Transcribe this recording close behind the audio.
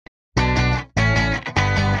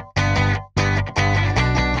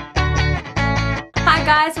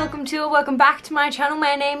guys, welcome back to my channel.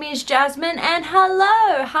 My name is Jasmine and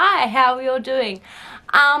hi, how are you all doing?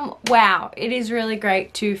 Wow, it is really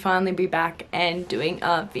great to finally be back and doing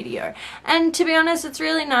a video. And to be honest, it's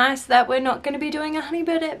really nice that we're not going to be doing a honey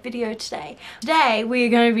birdette video today. Today, we are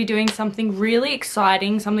going to be doing something really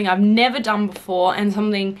exciting, something I've never done before, and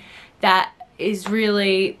something that is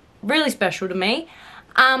really, really special to me.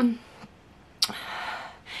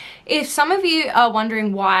 If some of you are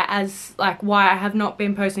wondering why I have not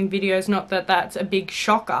been posting videos, not that that's a big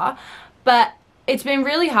shocker, but it's been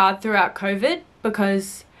really hard throughout COVID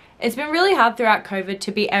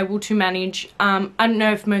to be able to manage, I don't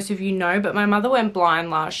know if most of you know, but my mother went blind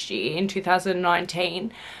last year in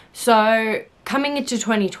 2019. So coming into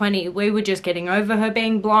 2020, we were just getting over her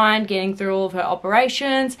being blind, getting through all of her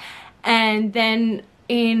operations, and then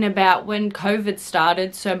in about when COVID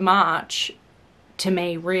started, so March, to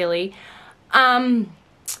me really,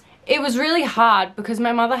 it was really hard because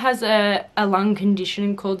my mother has a lung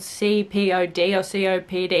condition called CPOD or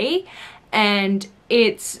COPD, and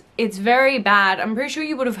it's very bad. I'm pretty sure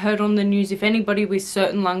you would have heard on the news if anybody with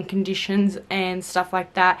certain lung conditions and stuff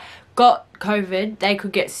like that got COVID, they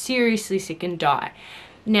could get seriously sick and die.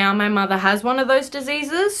 Now my mother has one of those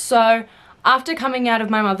diseases, so after coming out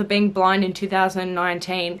of my mother being blind in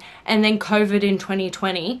 2019 and then COVID in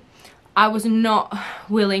 2020, I was not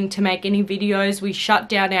willing to make any videos. We shut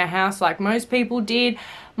down our house like most people did.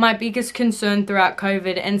 My biggest concern throughout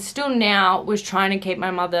COVID and still now was trying to keep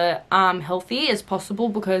my mother healthy as possible,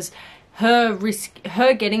 because her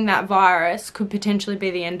getting that virus could potentially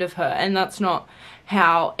be the end of her, and that's not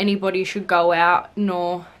how anybody should go out,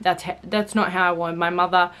 nor that's not how I want my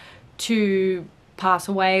mother to pass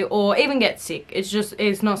away or even get sick.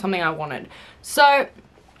 It's not something I wanted. So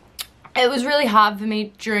it was really hard for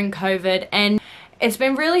me during COVID, and it's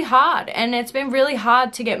been really hard,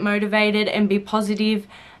 to get motivated and be positive.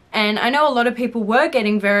 And I know a lot of people were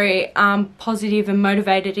getting very positive and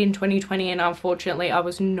motivated in 2020, and unfortunately I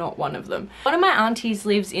was not one of them. One of my aunties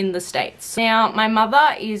lives in the States. Now my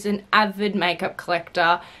mother is an avid makeup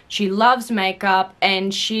collector. She loves makeup,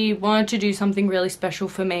 and she wanted to do something really special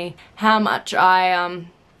for me, how much I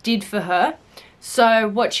did for her. So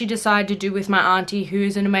what she decided to do with my auntie, who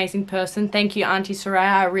is an amazing person, thank you Auntie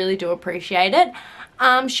Soraya, I really do appreciate it.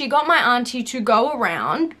 She got my auntie to go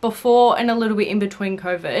around before and a little bit in between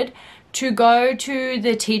COVID to go to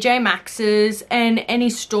the TJ Maxx's and any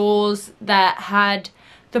stores that had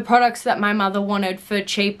the products that my mother wanted for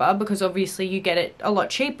cheaper, because obviously you get it a lot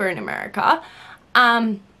cheaper in America.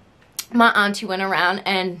 My auntie went around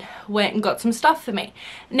and went and got some stuff for me.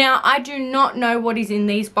 Now, I do not know what is in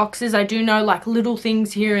these boxes. I do know like little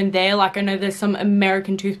things here and there. Like I know there's some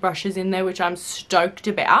American toothbrushes in there, which I'm stoked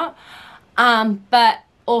about. But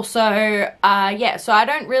also, yeah, so I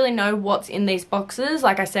don't really know what's in these boxes.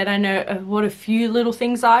 Like I said, I know what a few little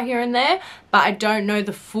things are here and there, but I don't know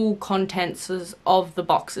the full contents of the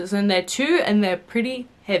boxes. And they're pretty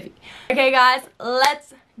heavy. Okay guys,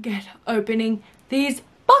 let's get opening these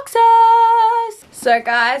boxes. So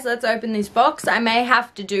guys, let's open this box. I may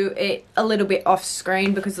have to do it a little bit off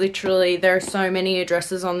screen because literally there are so many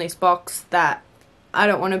addresses on this box that I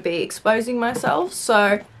don't want to be exposing myself.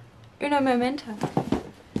 So, uno momento.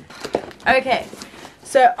 Okay,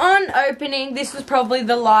 so on opening, this was probably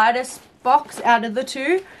the lightest box out of the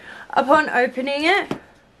two. Upon opening it,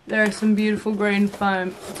 there is some beautiful green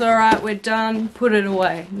foam. It's alright, we're done. Put it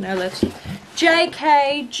away. Now let's...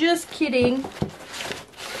 JK, just kidding.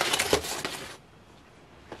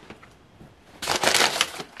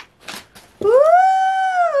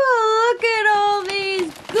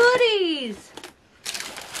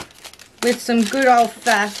 With some good old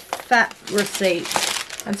fat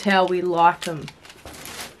receipts. That's how we like them.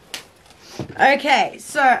 Okay,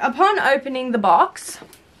 so upon opening the box,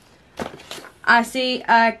 I see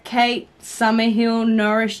a Kate Summerhill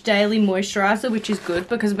Nourish Daily Moisturizer, which is good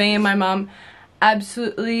because me and my mum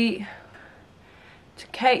absolutely... It's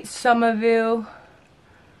Kate Somerville.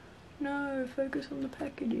 No, focus on the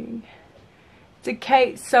packaging. It's a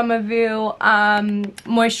Kate Somerville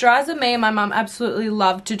moisturizer. Me and my mum absolutely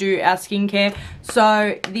love to do our skincare,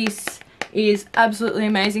 so this is absolutely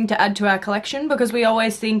amazing to add to our collection, because we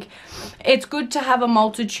always think it's good to have a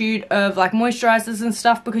multitude of like moisturizers and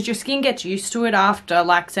stuff, because your skin gets used to it after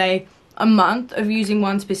like say a month of using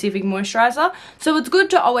one specific moisturizer. So it's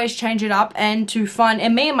good to always change it up and to find,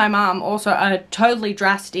 and me and my mum also are totally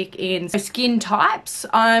drastic in skin types.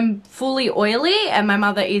 I'm fully oily and my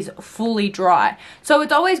mother is fully dry. So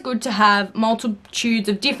it's always good to have multitudes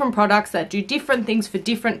of different products that do different things for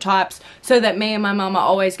different types, so that me and my mum are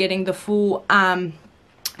always getting the full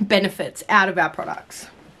benefits out of our products.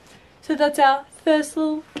 So that's our first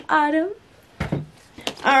little item.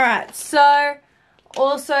 Alright, so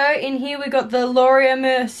also in here we got the Laura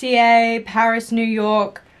Mercier Paris New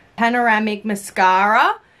York Panoramic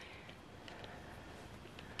Mascara,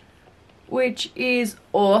 which is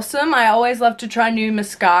awesome. I always love to try new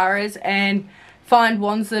mascaras and find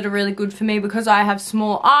ones that are really good for me because I have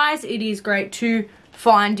small eyes. It is great to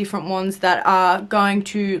find different ones that are going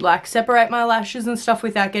to like separate my lashes and stuff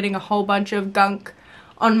without getting a whole bunch of gunk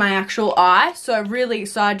on my actual eye. So really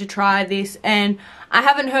excited to try this, and I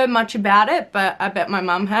haven't heard much about it, but I bet my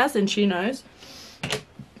mum has and she knows.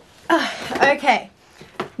 Okay,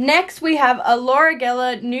 next we have a Laura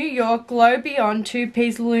Geller New York Glow Beyond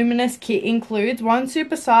 2-piece luminous kit. Includes 1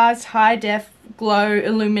 supersized high def glow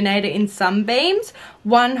illuminator in Sunbeams,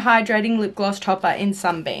 1 hydrating lip gloss topper in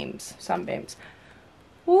Sunbeams.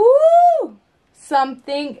 Woo!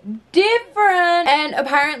 Something different. And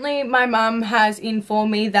apparently my mum has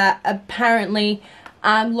informed me that apparently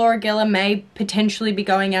Laura Geller may potentially be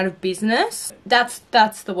going out of business. That's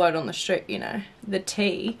the word on the street, you know, the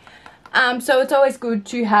tea. So it's always good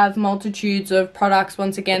to have multitudes of products.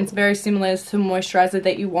 Once again, it's very similar to moisturizer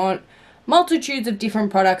that you want multitudes of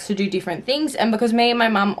different products to do different things. And because me and my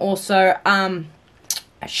mum also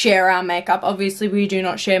share our makeup, obviously we do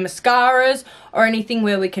not share mascaras or anything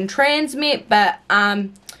where we can transmit, but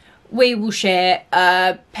we will share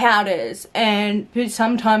powders and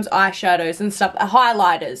sometimes eyeshadows and stuff,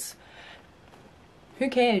 highlighters. Who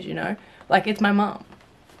cares, you know? Like, it's my mum.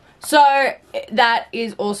 So that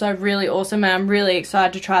is also really awesome, and I'm really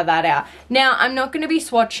excited to try that out. Now, I'm not going to be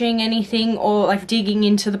swatching anything or like digging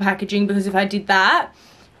into the packaging, because if I did that,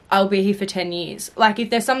 I'll be here for 10 years. Like,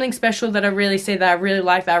 if there's something special that I really see that I really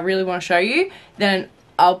like, that I really want to show you, then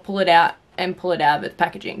I'll pull it out and pull it out of its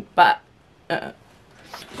packaging. But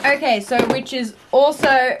okay, so which is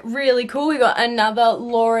also really cool. We got another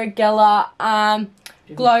Laura Geller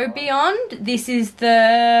Glow Beyond. This is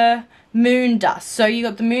the Moon Dust. So you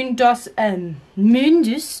got the Moon Dust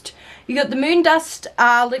You got the Moon Dust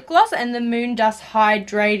lip gloss and the Moon Dust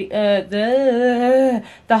hydrate the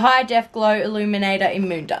high def glow illuminator in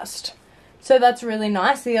Moon Dust. So that's really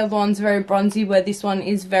nice. The other one's very bronzy, where this one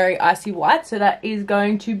is very icy white. So that is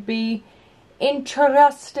going to be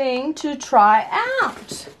interesting to try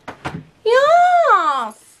out.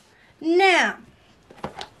 Yes! Now,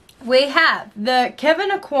 we have the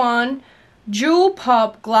Kevyn Aucoin Jewel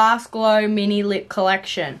Pop Glass Glow Mini Lip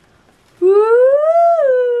Collection. Woo!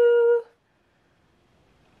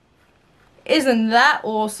 Isn't that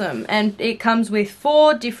awesome? And it comes with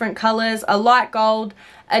 4 different colours, a light gold,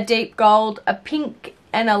 a deep gold, a pink,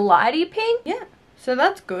 and a lighty pink. Yeah, so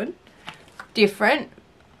that's good. Different,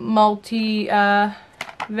 multi,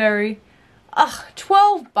 very,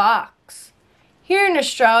 12 bucks. Here in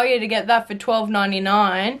Australia, to get that for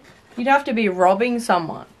 $12.99, you'd have to be robbing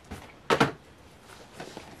someone.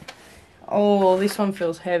 Oh, this one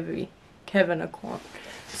feels heavy. Kevyn Aucoin.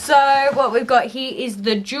 So what we've got here is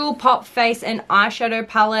the Jewel Pop Face and Eyeshadow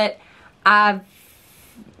Palette. It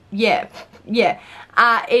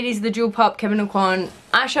is the Jewel Pop Kevyn Aucoin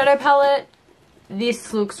Eyeshadow Palette.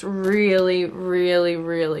 This looks really, really,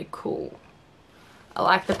 really cool. I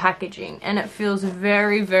like the packaging, and it feels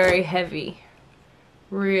very, very heavy.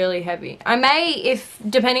 Really heavy. I may,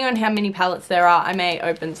 depending on how many palettes there are, I may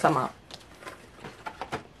open some up.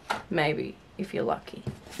 Maybe, if you're lucky.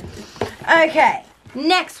 Okay,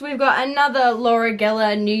 next we've got another Laura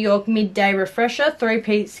Geller New York Midday Refresher.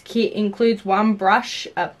 3-piece kit includes one blush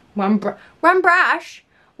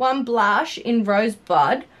in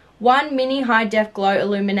Rosebud, 1 mini high def glow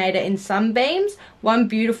illuminator in Sunbeams, 1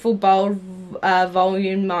 beautiful bold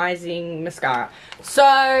volumizing mascara.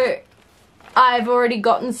 So I've already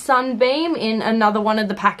gotten Sunbeam in another one of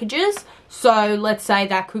the packages. So let's say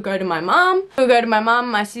that could go to my mum,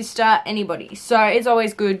 my sister, anybody. So it's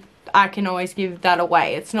always good. I can always give that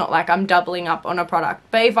away. It's not like I'm doubling up on a product.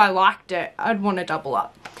 But if I liked it, I'd want to double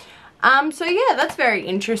up. So yeah, that's very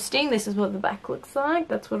interesting. This is what the back looks like.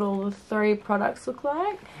 That's what all the 3 products look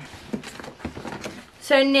like.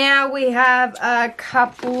 So now we have a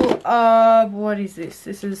couple of, what is this?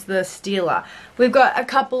 This is the Steeler. We've got a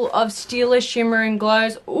couple of Steeler Shimmer and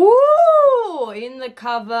Glows. Ooh, in the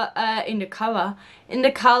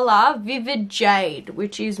color Vivid Jade,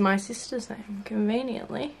 which is my sister's name,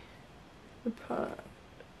 conveniently.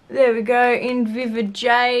 There we go, in Vivid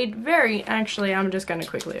Jade. Actually, I'm just going to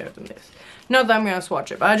quickly open this. Not that I'm going to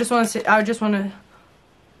swatch it, but I just want to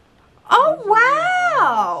oh,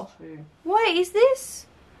 wow! What is this?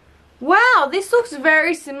 Wow, this looks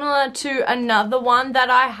very similar to another one that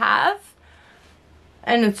I have.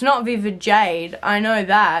 And it's not Vivid Jade, I know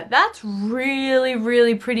that. That's really,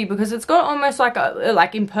 really pretty because it's got almost like a,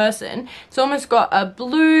 like in person, it's almost got a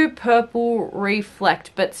blue purple reflect,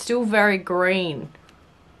 but still very green.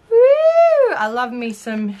 Woo! I love me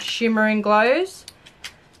some shimmering glows.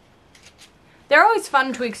 They're always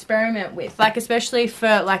fun to experiment with, like especially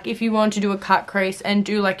for like if you want to do a cut crease and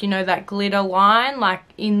do like, you know, that glitter line like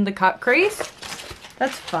in the cut crease.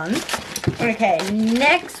 That's fun. Okay,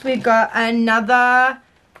 next we've got another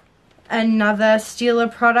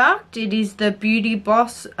Stila product. It is the Beauty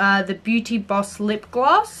Boss lip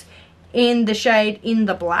gloss in the shade In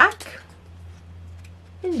the Black.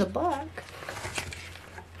 In the Black.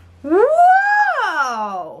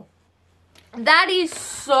 Whoa! That is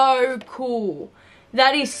so cool.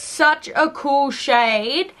 That is such a cool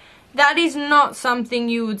shade. That is not something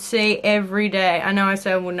you would see every day. I know I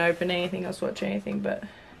said I wouldn't open anything or swatch anything, but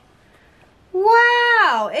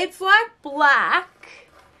wow, it's like black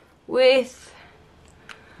with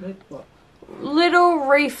little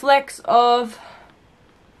reflex of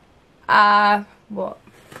what?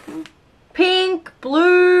 Pink,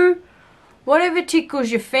 blue, whatever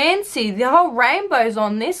tickles your fancy. The whole rainbow's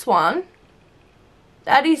on this one.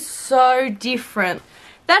 That is so different.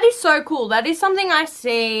 That is so cool. That is something I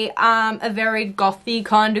see a very gothy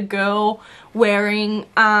kind of girl wearing.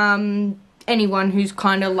 Anyone who's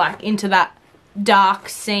kind of like into that dark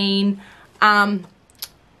scene.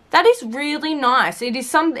 That is really nice. It is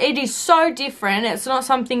so different. It's not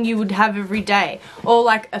something you would have every day, or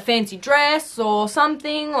like a fancy dress or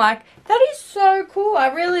something. Like, that is so cool. I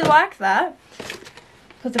really like that.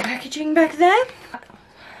 Put the packaging back there.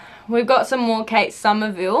 We've got some more Kate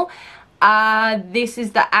Somerville. This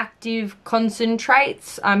is the Active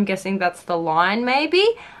Concentrates. I'm guessing that's the line maybe.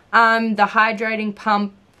 The Hydrating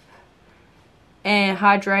Pump and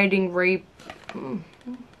Hydrating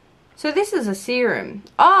So this is a serum.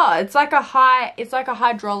 Oh, it's like a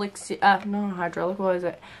hydraulic, not hydraulic, what is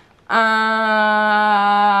it?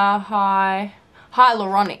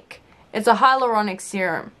 Hyaluronic. It's a hyaluronic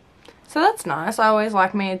serum. So that's nice. I always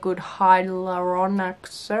like me a good hyaluronic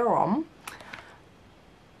serum.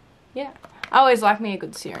 Yeah, I always like me a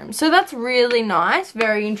good serum. So that's really nice.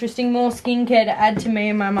 Very interesting. More skincare to add to me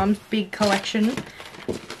and my mum's big collection.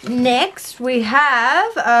 Next, we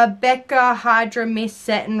have Becca Hydra Mist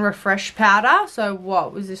Set and Refresh Powder. So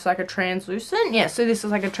what, was this like a translucent? Yeah, so this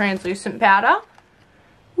is like a translucent powder.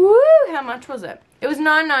 Woo, how much was it? It was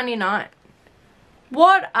 $9.99.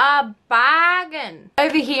 What a bargain.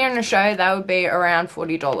 Over here in the show, that would be around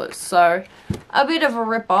 $40. So, a bit of a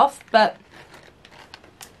rip-off, but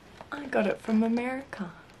I got it from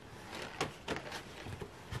America.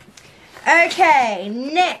 Okay,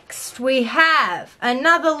 next we have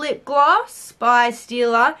another lip gloss by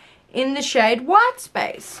Stila in the shade White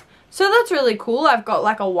Space. So that's really cool. I've got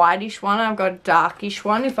like a whitish one. I've got a darkish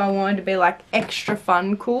one if I wanted to be like extra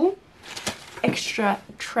fun cool. Extra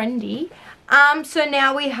trendy. So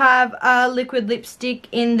now we have a liquid lipstick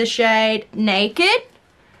in the shade Naked,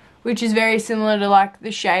 which is very similar to like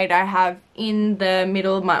the shade I have in the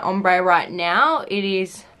middle of my ombre right now. It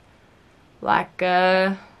is like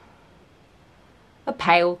a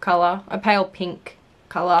pale colour, a pale pink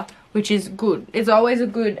colour, which is good. It's always a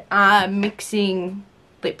good mixing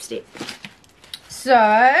lipstick.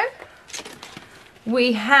 So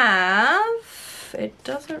we have, it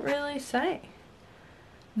doesn't really say,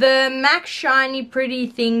 the MAC Shiny Pretty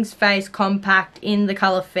Things Face Compact in the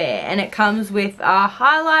colour Fair, and it comes with a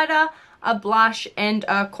highlighter, a blush, and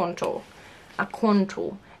a contour.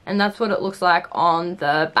 And that's what it looks like on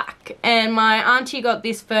the back. And my auntie got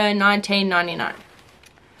this for $19.99,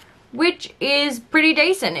 which is pretty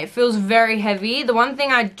decent. It feels very heavy. The one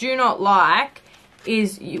thing I do not like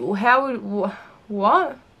is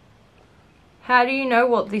what? How do you know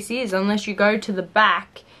what this is unless you go to the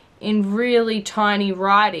back? In really tiny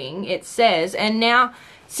writing it says, and now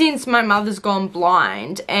since my mother's gone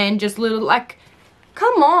blind and just little, like,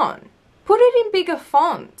 come on, put it in bigger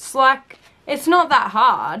fonts. Like, it's not that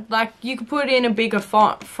hard. Like, you could put it in a bigger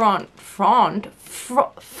font in the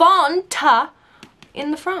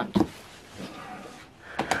front.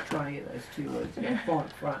 Trying to get those two words in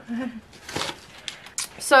front.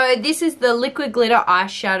 So this is the liquid glitter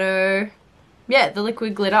eyeshadow. Yeah, the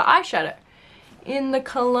liquid glitter eyeshadow. In the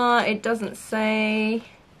colour, it doesn't say,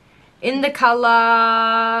 in the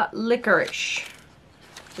colour Licorice.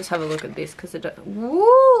 Just have a look at this because it,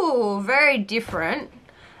 woo, very different.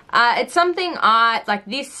 It's something like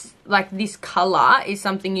this colour is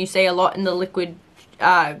something you see a lot in the liquid,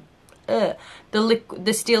 the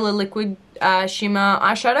Stila liquid shimmer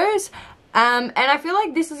eyeshadows. And I feel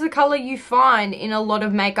like this is a color you find in a lot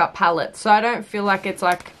of makeup palettes, so I don't feel like it's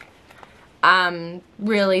like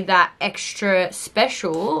really that extra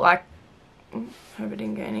special. Like, hope I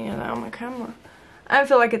didn't get any of that on my camera. I don't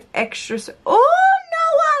feel like it's extra. Oh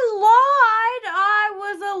no, I lied. I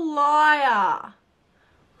was a liar.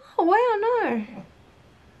 Oh wow, no.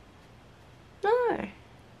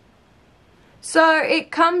 So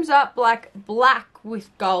it comes up like black with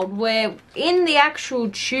gold, where in the actual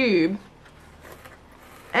tube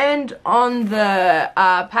and on the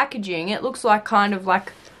packaging it looks like kind of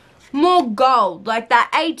like more gold, like that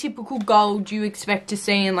atypical gold you expect to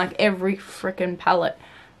see in like every freaking palette.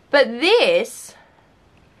 But this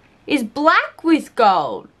is black with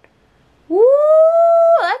gold. Woo,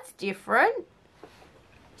 that's different.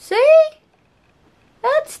 See?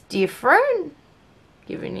 That's different.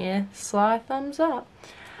 Giving you a sly thumbs up.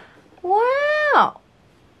 Wow.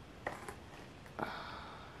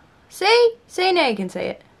 See? See, now you can see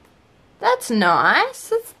it. That's nice.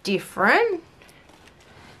 That's different.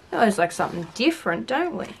 We always like something different,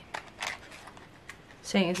 don't we?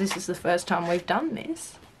 Seeing as this is the first time we've done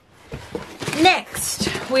this. Next,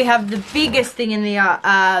 we have the biggest thing in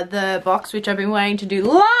the box, which I've been waiting to do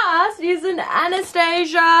last, is an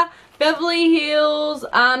Anastasia Beverly Hills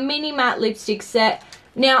mini matte lipstick set.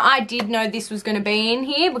 Now, I did know this was going to be in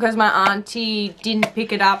here because my auntie didn't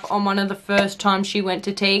pick it up on one of the first times she went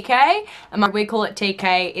to TK. And we call it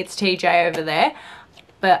TK, it's TJ over there.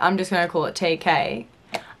 But I'm just going to call it TK.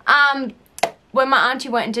 When my auntie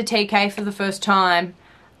went into TK for the first time,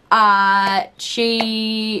 the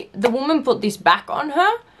woman put this back on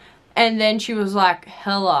her. And then she was like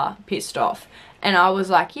hella pissed off. And I was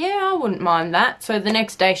like, yeah, I wouldn't mind that. So the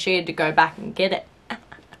next day she had to go back and get it.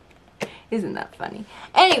 Isn't that funny?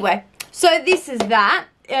 Anyway, so this is that.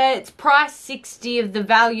 It's price 60 of the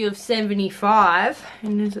value of 75.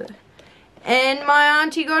 And my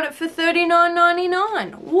auntie got it for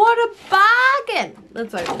 $39.99. What a bargain.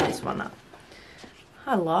 Let's open this one up.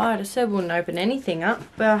 I lied. I said I wouldn't open anything up,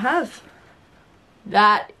 but I have.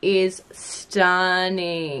 That is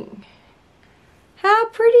stunning. How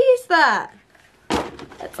pretty is that?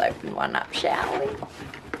 Let's open one up, shall we?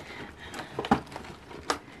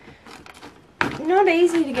 Not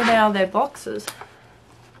easy to get out of their boxes.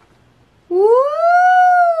 Woo!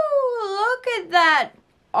 Look at that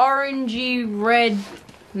orangey red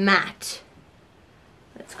matte.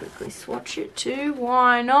 Let's quickly swatch it too.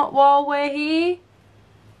 Why not while we're here?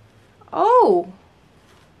 Oh.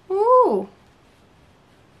 Ooh.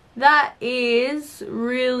 That is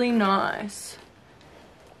really nice.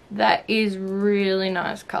 That is really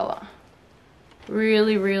nice colour.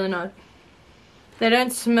 Really, really nice. They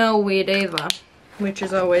don't smell weird either, which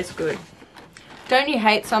is always good. Don't you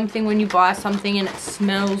hate something when you buy something and it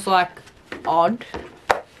smells like odd?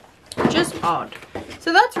 Just odd.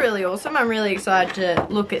 So that's really awesome. I'm really excited to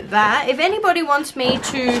look at that. If anybody wants me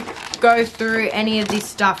to go through any of this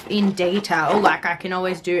stuff in detail, like I can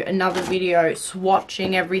always do another video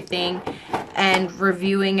swatching everything and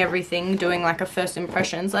reviewing everything, doing like a first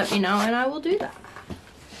impressions, let me know and I will do that.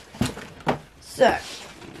 So,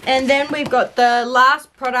 and then we've got the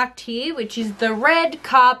last product here, which is the Red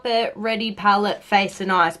Carpet Ready Palette Face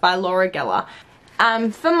and Eyes by Laura Geller.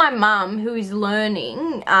 For my mum, who is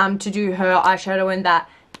learning to do her eyeshadow and that,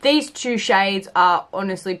 these two shades are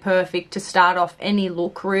honestly perfect to start off any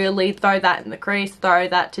look, really. Throw that in the crease, throw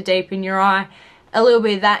that to deepen your eye, a little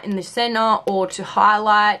bit of that in the center or to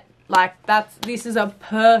highlight. Like, this is a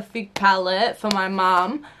perfect palette for my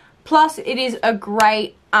mum. Plus, it is a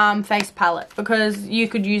great face palette because you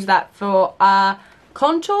could use that for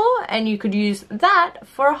contour and you could use that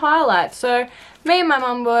for a highlight. So me and my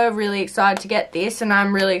mum were really excited to get this and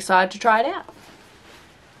I'm really excited to try it out.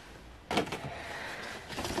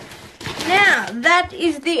 Now that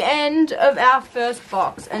is the end of our first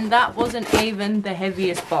box and that wasn't even the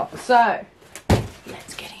heaviest box. So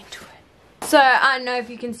let's get into it. So I don't know if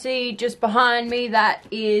you can see just behind me, that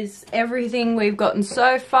is everything we've gotten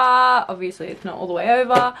so far. Obviously it's not all the way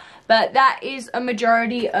over, but that is a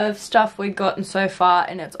majority of stuff we've gotten so far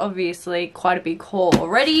and it's obviously quite a big haul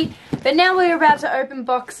already. But now we're about to open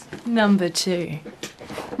box number 2.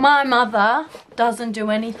 My mother doesn't do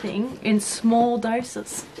anything in small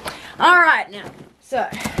doses. Alright now, so,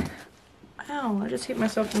 ow, I just hit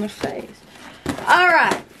myself in the face.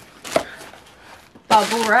 Alright,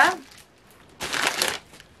 bubble wrap.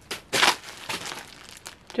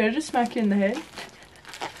 Did I just smack you in the head?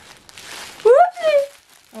 Whoopsie!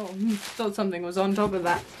 Oh, thought something was on top of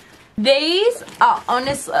that. These are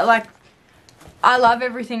honestly, like, I love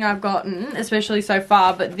everything I've gotten, especially so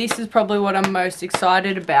far, but this is probably what I'm most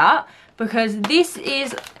excited about because this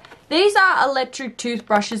is These are electric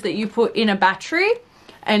toothbrushes that you put in a battery.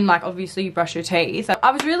 And like obviously you brush your teeth.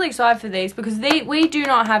 I was really excited for these because we do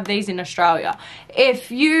not have these in Australia.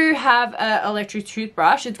 If you have an electric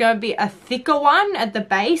toothbrush, it's going to be a thicker one at the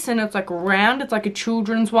base and it's like round. It's like a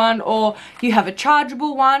children's one, or you have a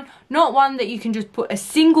chargeable one, not one that you can just put a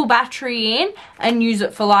single battery in and use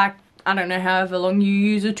it for like, I don't know, however long you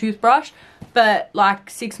use a toothbrush. But like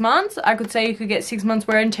 6 months, I could say you could get 6 months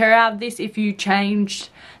wear and tear out of this if you changed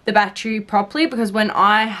the battery properly. Because when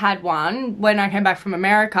I had one, when I came back from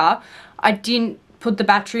America, I didn't put the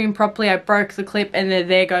battery in properly. I broke the clip and then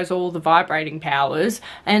there goes all the vibrating powers,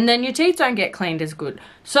 and then your teeth don't get cleaned as good.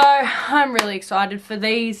 So I'm really excited for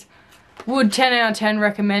these. Would 10 out of 10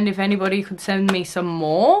 recommend if anybody could send me some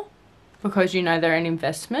more, because you know they're an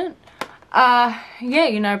investment. Yeah,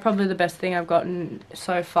 you know, probably the best thing I've gotten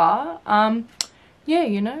so far. Yeah,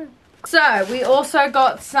 you know. So we also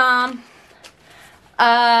got some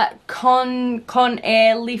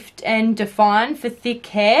Conair Lift and Define for thick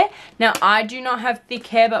hair. Now I do not have thick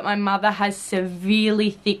hair, but my mother has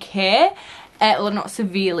severely thick hair. Well, not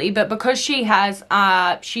severely, but because she has,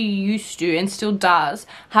 she used to and still does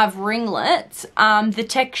have ringlets, the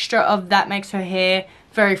texture of that makes her hair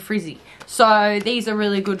very frizzy. So these are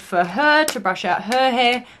really good for her to brush out her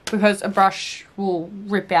hair, because a brush will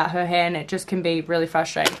rip out her hair and it just can be really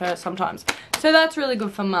frustrating for her sometimes. So that's really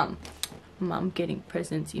good for mum. Mum getting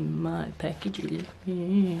presents in my packages.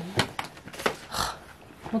 Yeah.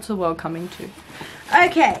 What's the world coming to?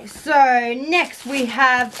 Okay, so next we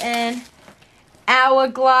have an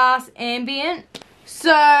Hourglass Ambient.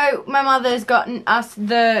 So my mother's gotten us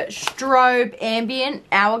the Strobe Ambient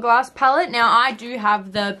Hourglass palette. Now I do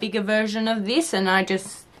have the bigger version of this, and I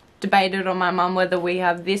just debated on my mum whether we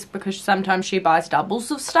have this because sometimes she buys doubles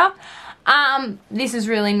of stuff. This is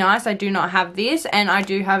really nice. I do not have this, and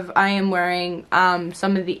I am wearing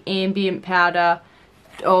some of the ambient powder,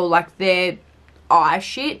 or like their eye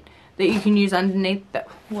shit that you can use underneath the,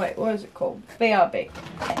 wait, what is it called? BRB.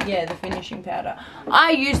 Yeah, the finishing powder.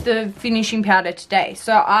 I used the finishing powder today,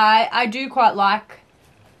 so I do quite like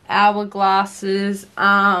Hourglass's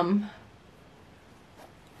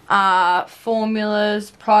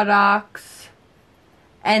formulas, products.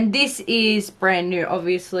 And this is brand new.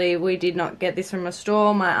 Obviously we did not get this from a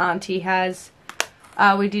store. My auntie has.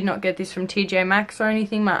 We did not get this from TJ Maxx or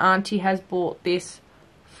anything. My auntie has bought this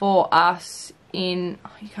for us in,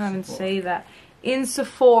 oh, you can't even see that, in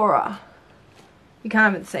Sephora. You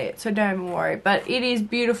can't even see it, so don't even worry. But it is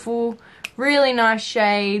beautiful, really nice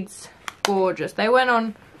shades, gorgeous. They went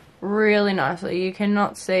on really nicely. You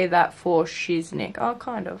cannot see that for Shiznik. Oh,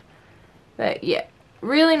 kind of. But yeah,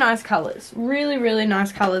 really nice colours. Really, really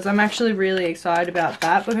nice colours. I'm actually really excited about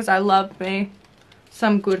that because I love me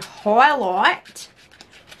some good highlight.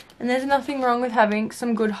 And there's nothing wrong with having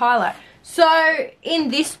some good highlight. So in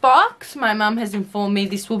this box, my mum has informed me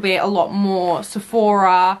this will be a lot more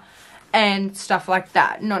Sephora and stuff like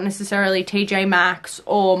that. Not necessarily TJ Maxx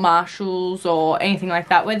or Marshalls or anything like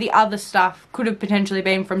that, where the other stuff could have potentially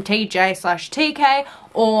been from TJ/TK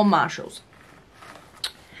or Marshalls.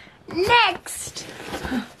 Next,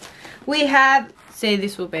 we have, see,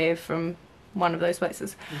 this will be from one of those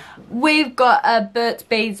places. We've got a Burt's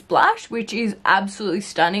Bees blush, which is absolutely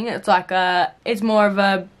stunning. It's like a, it's more of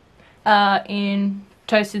a in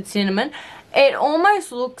toasted cinnamon. It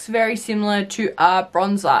almost looks very similar to a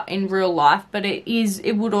bronzer in real life, but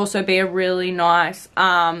it would also be a really nice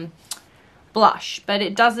blush. But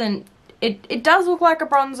it doesn't, it does look like a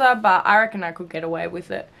bronzer, but I reckon I could get away with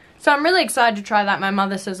it. So I'm really excited to try that. My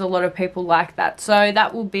mother says a lot of people like that, so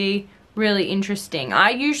that will be really interesting. I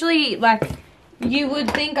usually, like, you would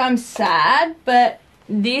think I'm sad, but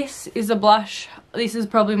this is a blush. This is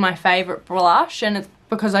probably my favorite blush, and it's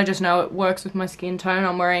because I just know it works with my skin tone.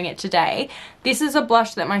 I'm wearing it today. This is a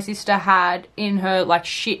blush that my sister had in her like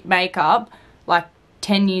shit makeup like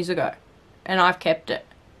 10 years ago, and I've kept it,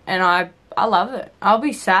 and I love it. I'll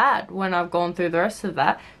be sad when I've gone through the rest of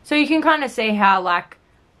that. So you can kind of see how like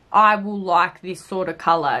I will like this sort of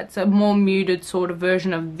color. It's a more muted sort of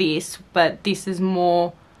version of this, but this is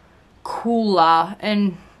more cooler,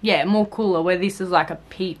 and yeah, more cooler, where this is like a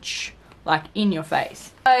peach, like in your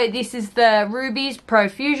face. So this is the Ruby's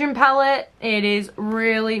Profusion palette. It is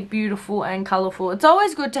really beautiful and colourful. It's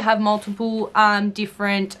always good to have multiple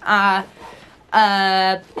different eyeshadow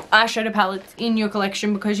palettes in your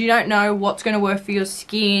collection, because you don't know what's going to work for your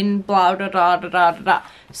skin, blah da da da da da da.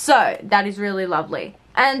 So that is really lovely.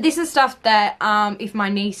 And this is stuff that if my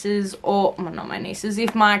nieces, or well, not my nieces,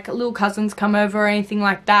 if my little cousins come over or anything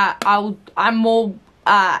like that, I'm more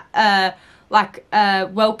like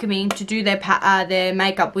welcoming to do their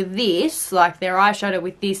makeup with this, like their eyeshadow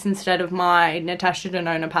with this instead of my Natasha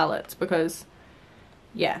Denona palettes, because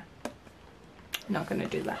yeah, not gonna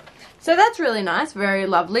do that. So that's really nice, very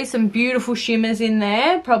lovely. Some beautiful shimmers in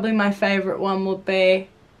there. Probably my favorite one would be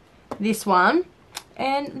this one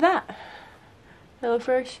and that. They look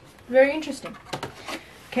very, very interesting.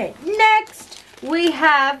 Okay, next we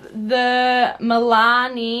have the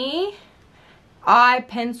Milani Eye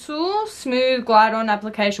Pencil Smooth Glide On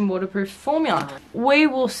Application Waterproof Formula. We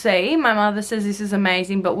will see. My mother says this is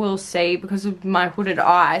amazing, but we'll see because of my hooded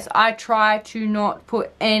eyes. I try to not put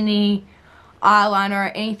any eyeliner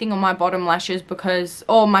or anything on my bottom lashes because,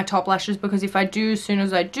 or my top lashes, because if I do, as soon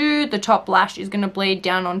as I do, the top lash is going to bleed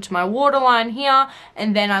down onto my waterline here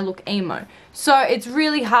and then I look emo. So it's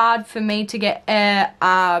really hard for me to get an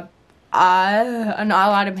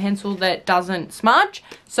eyeliner pencil that doesn't smudge.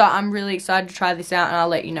 So I'm really excited to try this out and I'll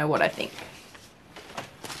let you know what I think.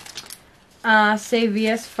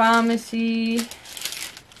 CVS Pharmacy,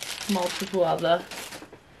 multiple other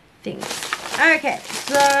things. Okay,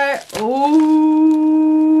 so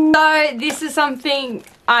this is something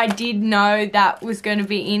I did know that was going to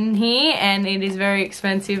be in here, and it is very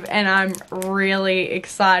expensive, and I'm really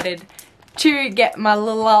excited to get my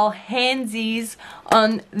little old handsies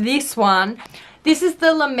on this one. This is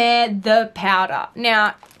the La Mer The Powder.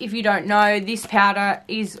 Now, if you don't know, this powder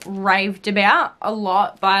is raved about a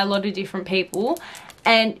lot by a lot of different people,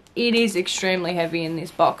 and it is extremely heavy in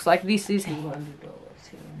this box. Like, this is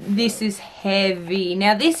heavy.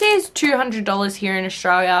 Now, this is $200 here in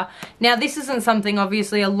Australia. Now, this isn't something,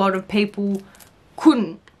 obviously, a lot of people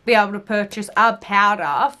couldn't be able to purchase a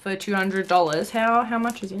powder for $200. How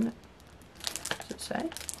much is in it? Does it say?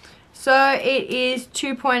 So, it is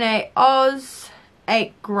 2.8 Oz,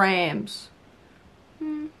 8 grams.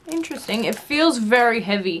 Interesting. It feels very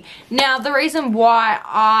heavy. Now, the reason why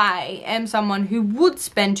I am someone who would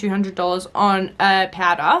spend $200 on a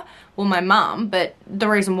powder, well, my mum, but the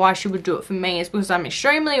reason why she would do it for me is because I'm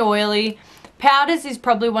extremely oily. Powders is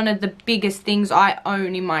probably one of the biggest things I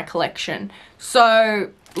own in my collection. So,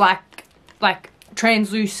 like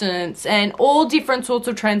translucents and all different sorts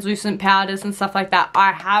of translucent powders and stuff like that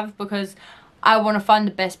I have, because I want to find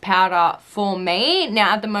the best powder for me.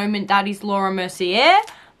 Now, at the moment, that is Laura Mercier.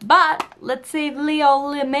 But let's see if Leo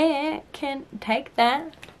La Mer can take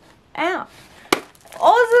that out. Awesome,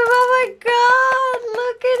 oh my god,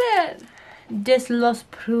 look at it. Des los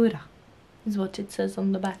Pruda is what it says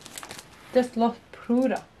on the back. Des los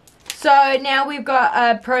Pruda. So now we've got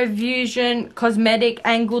a Profusion Cosmetic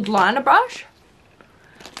Angled Liner Brush.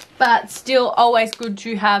 But still always good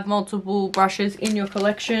to have multiple brushes in your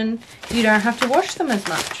collection. You don't have to wash them as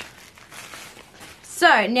much.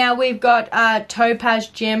 So now we've got Topaz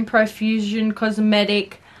Gem Profusion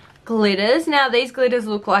Cosmetic Glitters. Now these glitters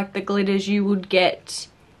look like the glitters you would get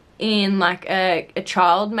in like a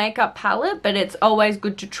child makeup palette, but it's always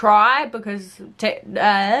good to try because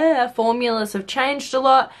formulas have changed a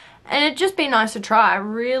lot, and it'd just be nice to try. I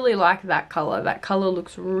really like that color. That color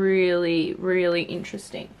looks really, really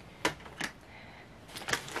interesting.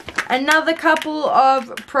 Another couple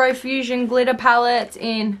of Profusion glitter palettes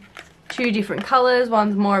in 2 different colors.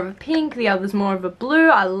 One's more of a pink, the other's more of a blue.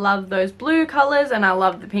 I love those blue colors and I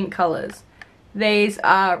love the pink colors. These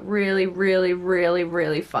are really, really, really,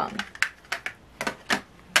 really fun.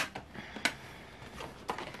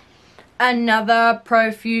 Another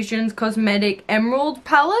Profusion's Cosmetic Emerald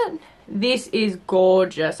palette. This is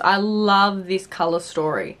gorgeous. I love this color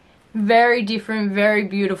story. Very different, very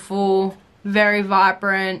beautiful, very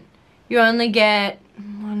vibrant. You only get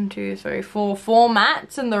 4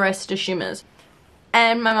 mattes and the rest are shimmers.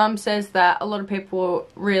 And my mum says that a lot of people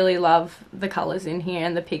really love the colours in here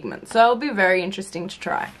and the pigments. So it'll be very interesting to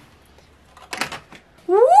try.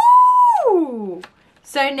 Woo!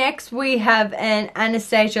 So next we have an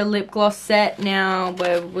Anastasia lip gloss set. Now,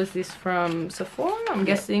 where was this from? Sephora? I'm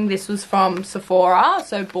guessing this was from Sephora.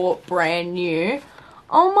 So bought brand new.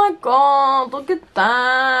 Oh my god, look at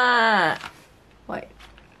that. Wait.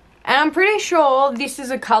 And I'm pretty sure this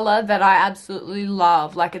is a colour that I absolutely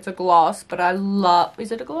love. Like, it's a gloss, but I love...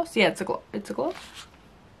 Is it a gloss? Yeah, it's a gloss. It's a gloss?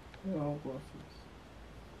 They're all glosses.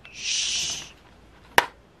 Shh.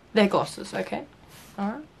 They're glosses, okay?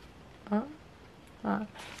 Alright. Alright. Alright.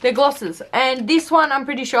 They're glosses. And this one, I'm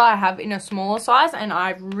pretty sure I have in a smaller size. And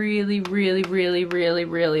I really, really, really, really,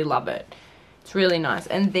 really love it. It's really nice.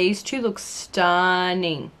 And these two look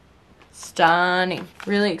stunning. Stunning.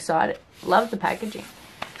 Really excited. Love the packaging.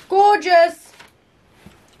 Gorgeous.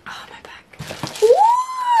 Oh, my back.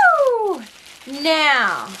 Woo!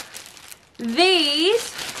 Now,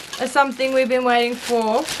 these are something we've been waiting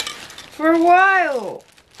for for a while.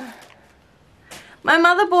 My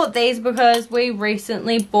mother bought these because we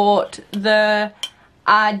recently bought the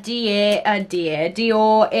Dior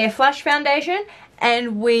Air Flash foundation,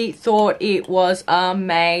 and we thought it was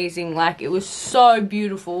amazing. Like, it was so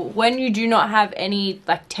beautiful. When you do not have any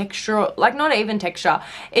like texture, like not even texture,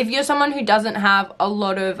 if you're someone who doesn't have a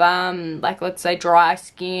lot of like, let's say dry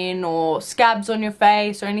skin or scabs on your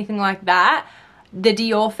face or anything like that, the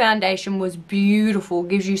Dior foundation was beautiful.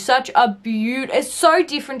 Gives you such a it's so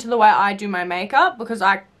different to the way I do my makeup, because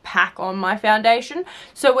I pack on my foundation.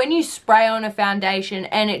 So when you spray on a foundation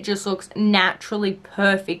and it just looks naturally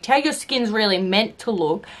perfect, how your skin's really meant to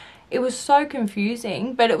look, it was so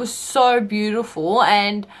confusing, but it was so beautiful.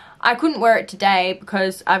 And I couldn't wear it today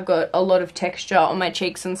because I've got a lot of texture on my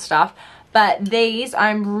cheeks and stuff. But these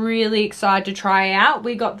I'm really excited to try out.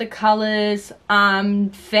 We got the colors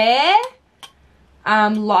Fair,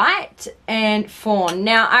 Light and Fawn.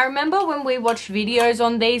 Now, I remember when we watched videos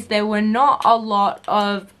on these, there were not a lot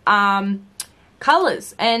of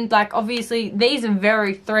colors, and like obviously these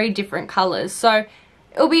are three different colors, so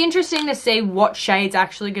it'll be interesting to see what shade's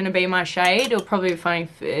actually going to be my shade. It'll probably be funny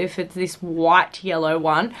if it's this white yellow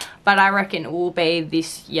one, but I reckon it will be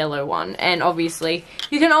this yellow one. And obviously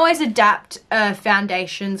you can always adapt a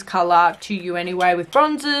foundation's color to you anyway, with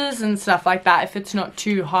bronzers and stuff like that, if it's not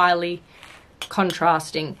too highly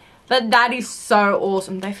contrasting. But that is so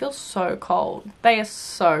awesome. They feel so cold. They are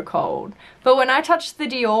so cold. But when I touched the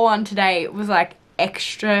Dior one today, it was like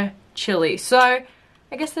extra chilly. So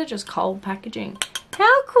I guess they're just cold packaging.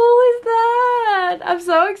 How cool is that? I'm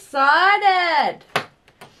so excited.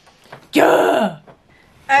 Yeah.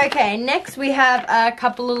 Okay, next we have a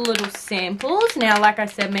couple of little samples. Now, like I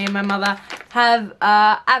said, me and my mother have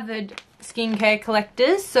avid skincare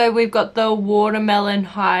collectors. So we've got the watermelon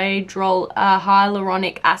hyaluronic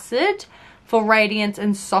acid for radiance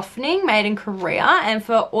and softening, made in Korea, and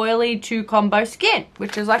for oily to combo skin,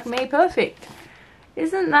 which is like me, perfect.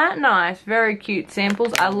 Isn't that nice? Very cute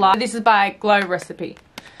samples. I love this. Is by Glow Recipe.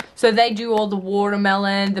 So they do all the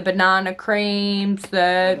watermelon, the banana creams,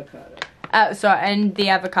 the avocado. And the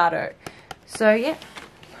avocado. So yeah.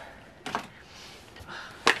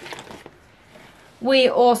 We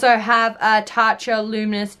also have a Tatcha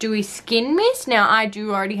Luminous Dewy Skin Mist. Now, I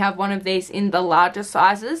do already have one of these in the larger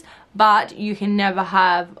sizes, but you can never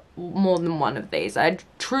have more than one of these. I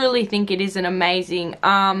truly think it is an amazing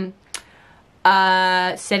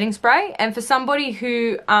setting spray. And for somebody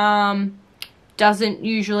who doesn't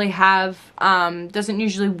usually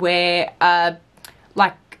wear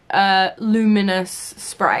luminous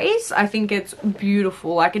sprays, I think it's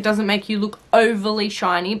beautiful. Like, it doesn't make you look overly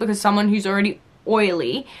shiny, because someone who's already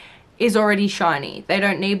oily is already shiny. They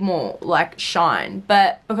don't need more like shine.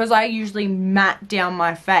 But because I usually matte down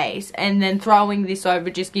my face, and then throwing this over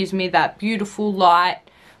just gives me that beautiful light,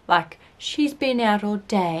 like she's been out all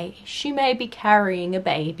day, she may be carrying a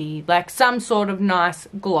baby, like some sort of nice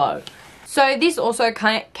glow. So this also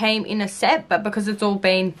came in a set, but because it's all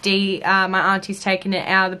been my auntie's taken it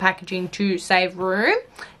out of the packaging to save room,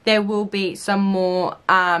 there will be some more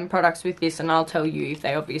products with this, and I'll tell you if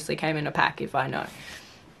they obviously came in a pack if I know.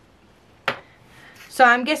 So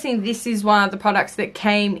I'm guessing this is one of the products that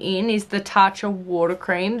came in, is the Tatcha Water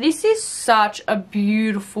Cream. This is such a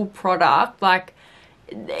beautiful product. Like,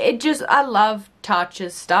 it just, I love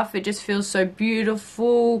Tatcha's stuff. It just feels so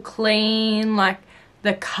beautiful, clean, like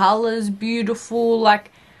the color's beautiful. Like,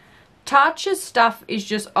 Tatcha's stuff is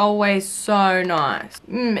just always so nice.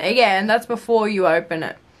 Yeah, and that's before you open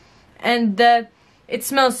it. And it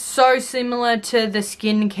smells so similar to the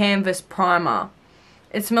Skin Canvas Primer.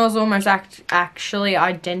 It smells almost actually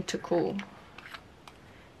identical.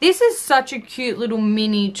 This is such a cute little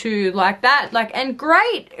mini too, like that, like, and a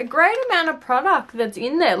great amount of product that's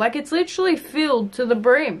in there. Like, it's literally filled to the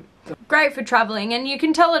brim. Great for traveling, and you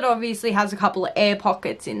can tell it obviously has a couple of air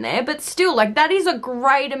pockets in there, but still, like, that is a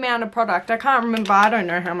great amount of product. I can't remember, I don't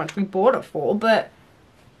know how much we bought it for, but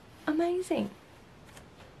amazing.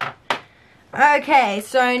 Okay,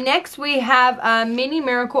 so next we have Mini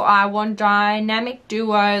Miracle Eye Wand Dynamic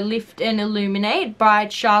Duo Lift and Illuminate by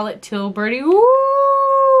Charlotte Tilbury.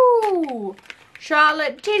 Ooh!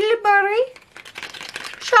 Charlotte Tilbury.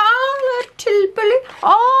 Charlotte Tilbury.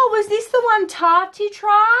 Oh, was this the one Tati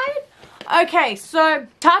tried? Okay, so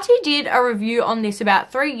Tati did a review on this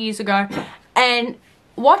about 3 years ago, and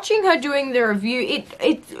watching her doing the review,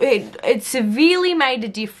 it severely made a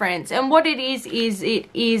difference. And what it is it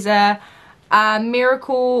is a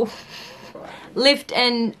Miracle Lift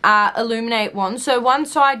and Illuminate wand. So one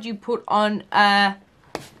side you put on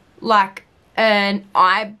like an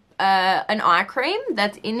eye an eye cream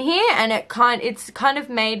that's in here, and it's kind of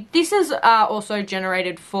made, this is also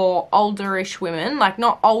generated for olderish women, like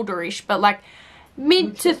not olderish, but like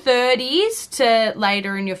mid to 30s to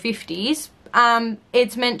later in your 50s.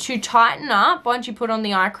 It's meant to tighten up, once you put on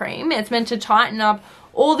the eye cream, it's meant to tighten up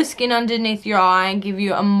all the skin underneath your eye and give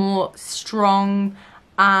you a more strong,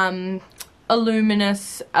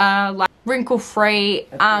 luminous, like wrinkle-free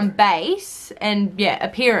base and yeah,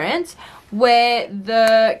 appearance, where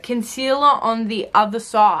the concealer on the other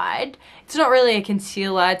side, it's not really a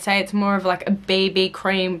concealer, I'd say it's more of like a BB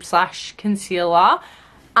cream slash concealer,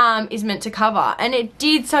 is meant to cover. And it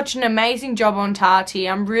did such an amazing job on Tati.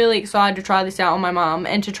 I'm really excited to try this out on my mum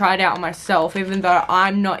and to try it out on myself, even though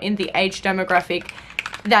I'm not in the age demographic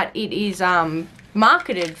that it is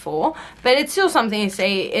marketed for, but it's still something to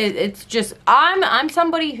see. It's just, I'm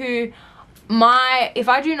somebody who, if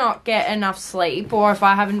I do not get enough sleep, or if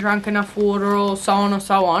I haven't drunk enough water, or so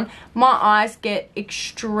on, my eyes get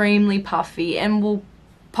extremely puffy and will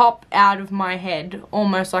pop out of my head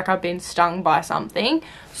almost like I've been stung by something.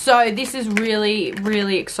 So this is really,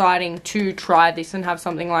 really exciting to try this and have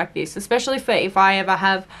something like this, especially for if I ever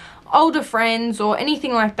have older friends or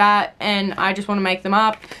anything like that and I just want to make them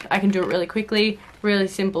up. I can do it really quickly, really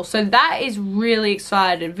simple. So that is really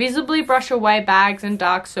excited. Visibly brush away bags and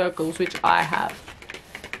dark circles, which I have.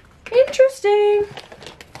 Interesting.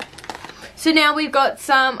 So now we've got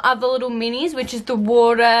some other little minis, which is the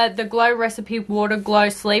Glow Recipe Water Glow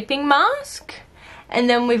Sleeping Mask. And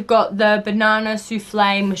then we've got the Banana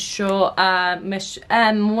Souffle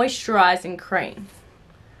Moisturizing Cream,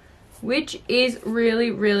 which is really,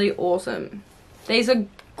 really awesome. These are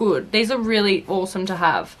good. These are really awesome to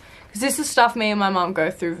have, because this is stuff me and my mum go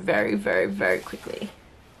through very, very, very quickly.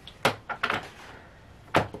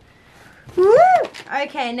 Woo!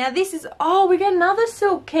 Okay, now this is, oh, we got another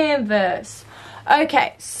silk canvas.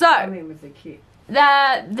 Okay, so I mean, with the kit.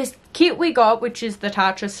 This kit we got, which is the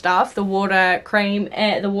Tatcha stuff, the water cream,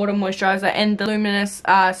 the water moisturizer, and the luminous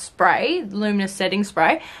spray, luminous setting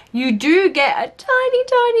spray, you do get a tiny,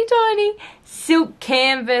 tiny, tiny silk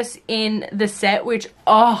canvas in the set, which,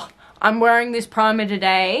 oh, I'm wearing this primer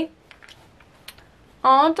today.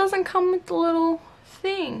 Oh, it doesn't come with the little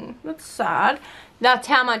thing. That's sad. That's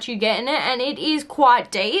how much you get in it, and it is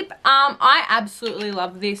quite deep. I absolutely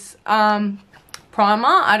love this primer.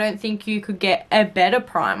 I don't think you could get a better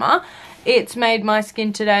primer. It's made my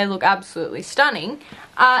skin today look absolutely stunning.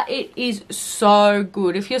 It is so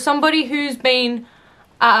good. If you're somebody who's been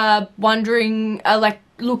wondering, like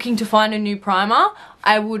looking to find a new primer,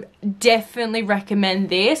 I would definitely recommend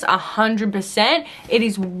this 100%. It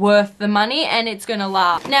is worth the money and it's gonna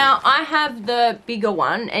last. Now I have the bigger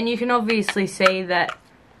one, and you can obviously see that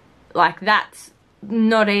like that's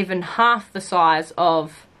not even half the size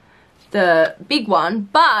of the big one,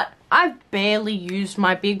 but I've barely used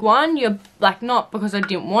my big one. You're like, not because I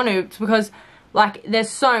didn't want to, it's because like there's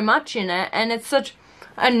so much in it and it's such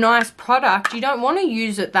a nice product. You don't want to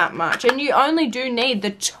use it that much, and you only do need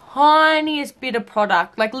the tiniest bit of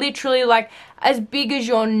product, like literally like as big as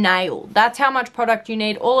your nail. That's how much product you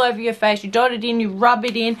need all over your face. You dot it in, you rub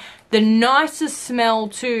it in. The nicest smell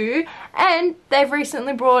too. And they've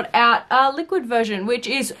recently brought out a liquid version, which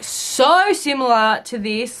is so similar to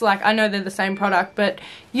this. Like, I know they're the same product, but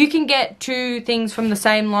you can get two things from the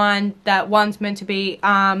same line, that one's meant to be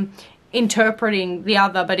interpreting the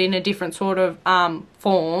other, but in a different sort of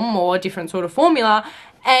form or different sort of formula,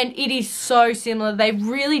 and it is so similar. They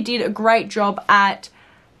really did a great job at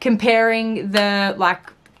comparing this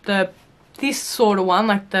sort of one,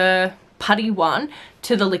 like the putty one,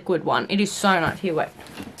 to the liquid one. It is so nice. Here, wait.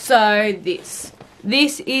 So this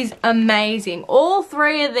is amazing. All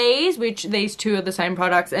three of these, which these two are the same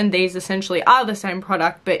products and these essentially are the same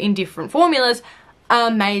product but in different formulas,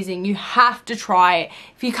 amazing. You have to try it.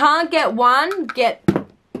 If you can't get one, get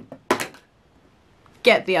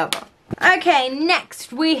the other. Okay,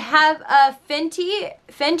 next we have a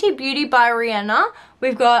Fenty Beauty by Rihanna.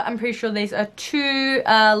 We've got, I'm pretty sure these are two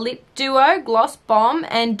Lip Duo, Gloss Bomb,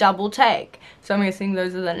 and Double Take. So I'm guessing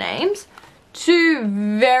those are the names. Two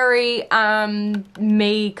very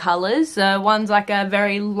me colours. One's like a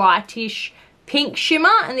very lightish pink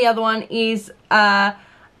shimmer, and the other one is a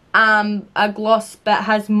gloss that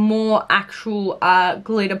has more actual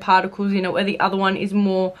glitter particles in it, where the other one is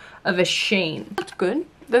more of a sheen. That's good.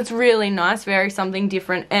 That's really nice. Very something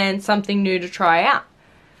different and something new to try out.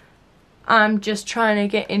 I'm just trying to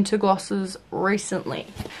get into glosses recently.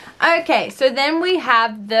 Okay, so then we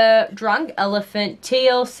have the Drunk Elephant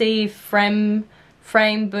TLC Framboos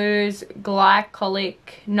Glycolic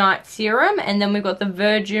Night Serum, and then we've got the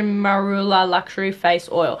Virgin Marula Luxury Face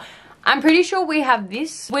Oil. I'm pretty sure we have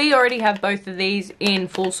this. We already have both of these in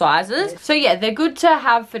full sizes. So yeah, they're good to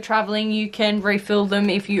have for traveling. You can refill them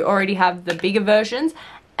if you already have the bigger versions.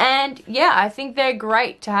 And yeah, I think they're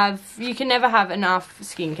great to have. You can never have enough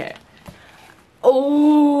skincare. Oh,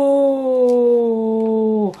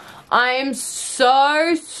 I am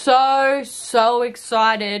so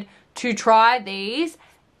excited to try these.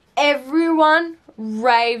 Everyone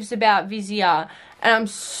raves about Viseart, and I'm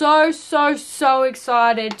so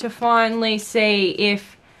excited to finally see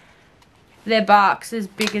if their bark's as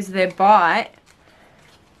big as their bite.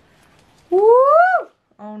 Woo!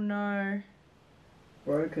 Oh no.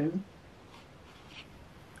 Broken.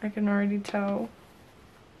 I can already tell.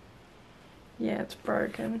 Yeah, it's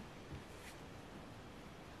broken.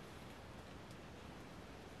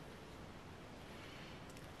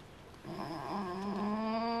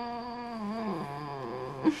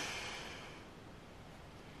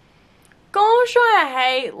 Gosh,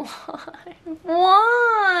 I hate lime.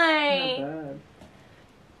 Why? Not bad.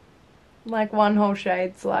 Like one whole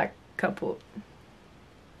shade's like kaput.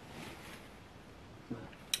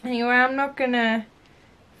 Anyway, I'm not gonna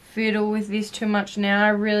fiddle with this too much now. I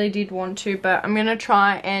really did want to, but I'm gonna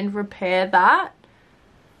try and repair that.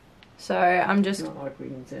 So I'm just... It's not like we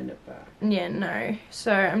can send it back. Yeah, no.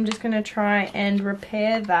 So I'm just going to try and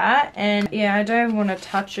repair that. And yeah, I don't want to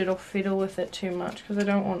touch it or fiddle with it too much because I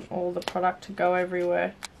don't want all the product to go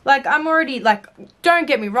everywhere. Like, I'm already, like, don't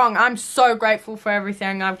get me wrong, I'm so grateful for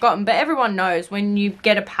everything I've gotten. But everyone knows when you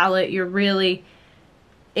get a palette you're really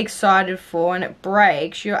excited for and it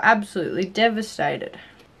breaks, you're absolutely devastated.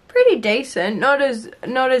 Pretty decent. Not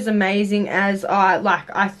as amazing as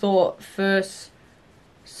I thought first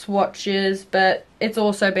swatches, but it's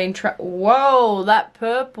also been whoa, that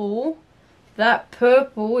purple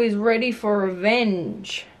is ready for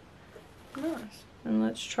revenge. Nice. And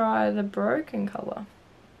let's try the broken color.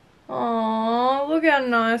 Oh, look how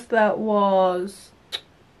nice that was.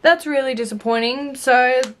 That's really disappointing.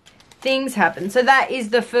 So things happen. So that is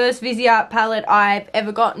the first Viseart palette I've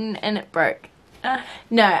ever gotten, and it broke. It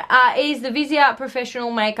is the Viseart Professional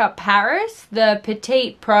Makeup Paris, the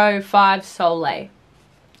Petite Pro 5 Soleil.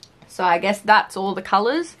 So I guess that's all the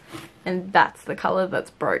colours, and that's the colour that's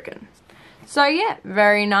broken. So yeah,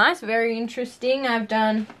 very nice, very interesting. I've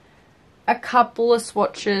done a couple of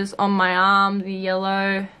swatches on my arm, the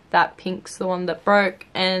yellow, that pink's the one that broke,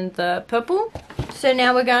 and the purple. So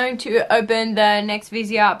now we're going to open the next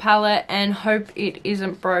Viseart palette and hope it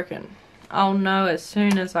isn't broken. I'll know as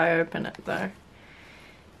soon as I open it though.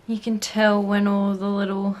 You can tell when all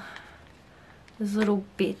the there's little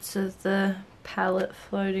bits of the palette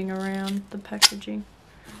floating around the packaging.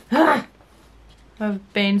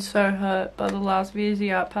 I've been so hurt by the last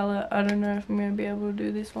Viseart palette. I don't know if I'm going to be able to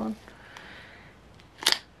do this one.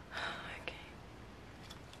 Okay.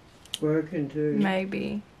 Broken too.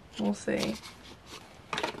 Maybe. We'll see.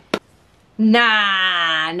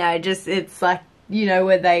 Nah, no, just it's like, you know,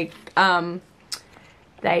 where they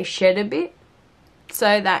shed a bit.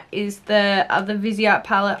 So that is the other Viseart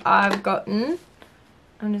palette I've gotten.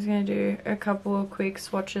 I'm just going to do a couple of quick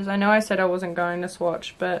swatches. I know I said I wasn't going to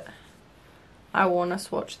swatch, but I want to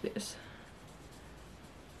swatch this.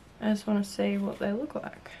 I just want to see what they look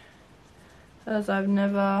like, as I've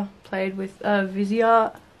never played with a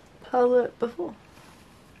Viseart palette before.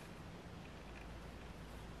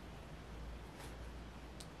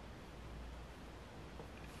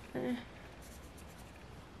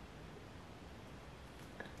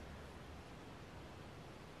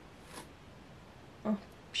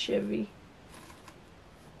 Chevy.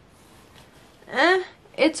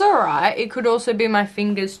 It's alright. It could also be my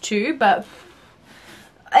fingers too, but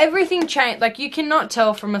everything changed. Like, you cannot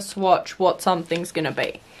tell from a swatch what something's gonna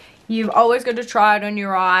be. You've always got to try it on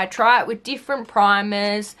your eye, try it with different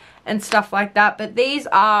primers and stuff like that. But these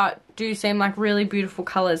do seem like really beautiful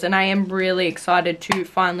colours, and I am really excited to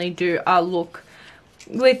finally do a look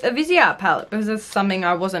with a Viseart palette, because it's something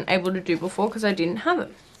I wasn't able to do before because I didn't have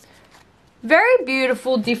it. Very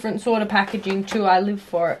beautiful, different sort of packaging too. I live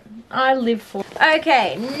for it. I live for it.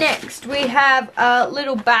 Okay, next we have a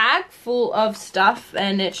little bag full of stuff,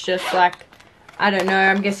 and it's just like, I don't know,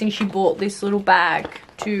 I'm guessing she bought this little bag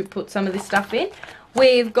to put some of this stuff in.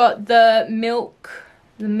 We've got the milk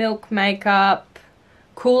makeup,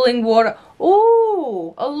 cooling water.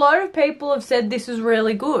 Ooh, a lot of people have said this is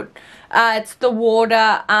really good. It's the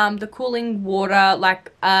water, the cooling water,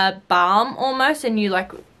 like a balm almost, and you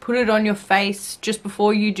like put it on your face just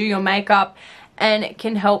before you do your makeup, and it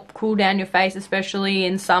can help cool down your face, especially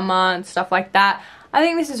in summer and stuff like that. I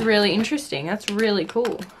think this is really interesting. That's really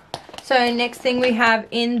cool. So next thing we have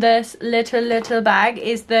in this little bag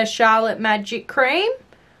is the Charlotte Magic Cream.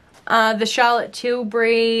 the Charlotte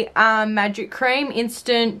Tilbury Magic Cream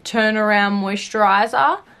Instant Turnaround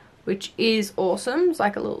Moisturizer, which is awesome. It's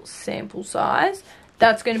like a little sample size.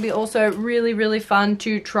 That's going to be also really, really fun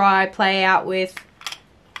to try, play out with,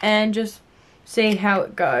 and just see how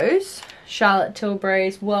it goes. Charlotte Tilbury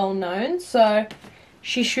is well known, so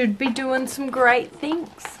she should be doing some great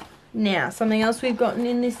things. Now, something else we've gotten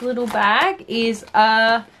in this little bag is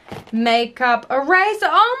a makeup eraser.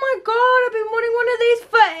 Oh my god, I've been wanting one of these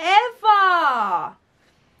forever.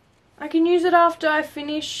 I can use it after I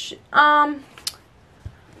finish, I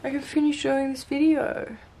can finish doing this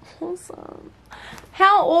video. Awesome.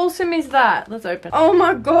 How awesome is that? Let's open. Oh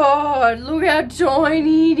my god, look how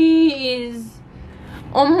tiny it is.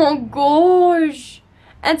 Oh my gosh.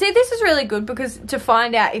 And see, this is really good because to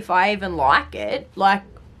find out if I even like it, like,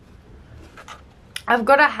 I've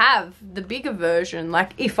got to have the bigger version,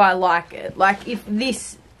 like, if I like it. Like, if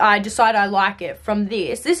this, I decide I like it from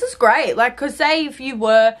this is great. Like, because say if you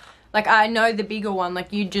were, like, I know the bigger one,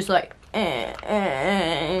 like, you'd just, like,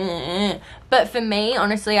 But for me,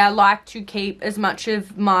 honestly, I like to keep as much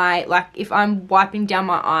of my, like, if I'm wiping down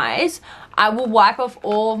my eyes, I will wipe off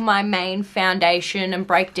all of my main foundation and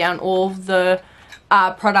break down all of the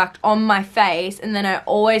product on my face, and then I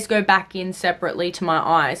always go back in separately to my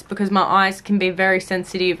eyes because my eyes can be very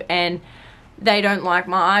sensitive and my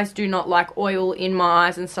eyes do not like oil in my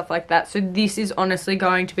eyes and stuff like that. So this is honestly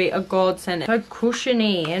going to be a godsend. So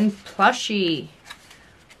cushiony and plushy.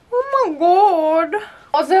 Oh my god.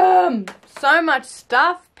 Awesome. So much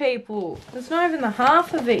stuff, people. There's not even the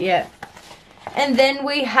half of it yet. And then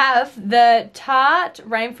we have the Tarte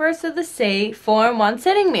Rainforest of the Sea 4-in-1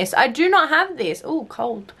 Setting Mist. I do not have this. Oh,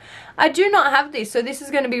 cold. I do not have this, so this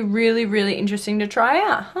is going to be really, really interesting to try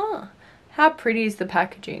out. Huh. How pretty is the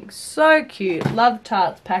packaging? So cute. Love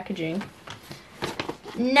Tarte's packaging.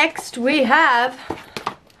 Next we have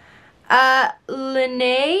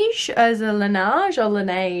Laneige, as a Laneige or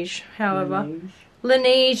Laneige, however.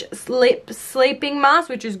 Laneige Sleeping Mask,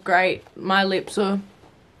 which is great. My lips are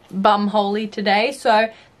bumholy today, so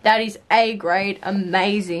that is A grade,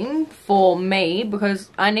 amazing for me because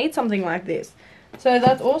I need something like this. So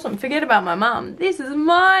that's awesome. Forget about my mum. This is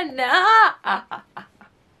mine.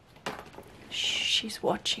 She's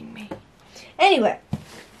watching me. Anyway,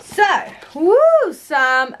 so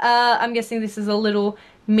I'm guessing this is a little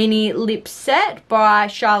mini lip set by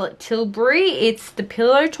Charlotte Tilbury. It's the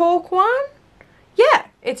Pillow Talk one. Yeah,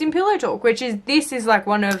 it's in Pillow Talk, which is, this is like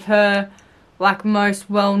one of her like most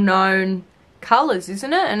well-known colors,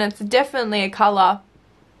 isn't it? And it's definitely a color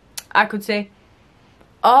I could see.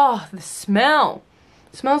 Oh, the smell.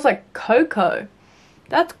 It smells like cocoa.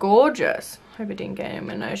 That's gorgeous. Hope I didn't get any of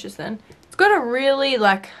my nose just then. It's got a really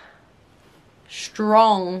like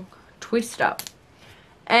strong twist up.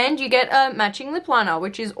 And you get a matching lip liner,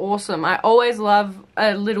 which is awesome. I always love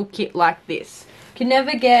a little kit like this. Can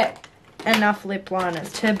never get enough lip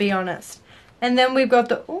liners, to be honest. And then we've got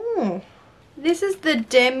the, ooh, this is the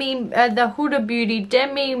the Huda Beauty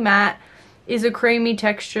Demi Matte. Is a creamy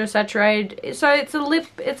texture, saturated. So it's a lip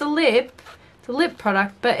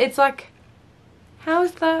product, but it's like, how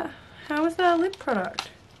is that a lip product?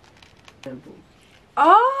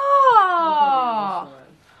 Oh!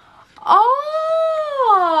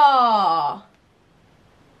 Oh!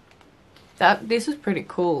 This is pretty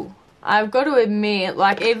cool. I've got to admit,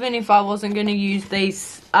 like, even if I wasn't going to use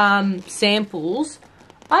these samples,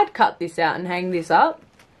 I'd cut this out and hang this up.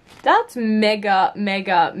 That's mega,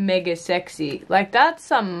 mega, mega sexy. Like, that's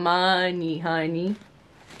some money, honey.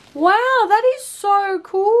 Wow, that is so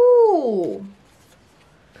cool.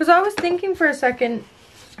 Because I was thinking for a second,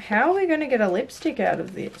 how are we going to get a lipstick out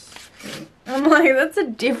of this? I'm like, that's a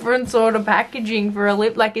different sort of packaging for a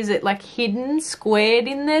lip. Like, is it like hidden, squared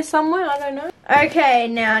in there somewhere? I don't know. Okay,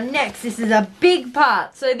 now next, this is a big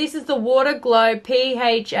part. So this is the Water Glow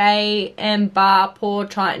PHA and Bar Pore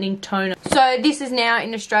Tightening Toner. So this is now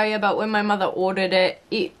in Australia, but when my mother ordered it,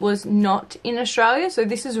 it was not in Australia. So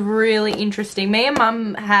this is really interesting. Me and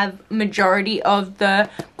Mum have majority of the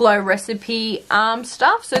Glow recipe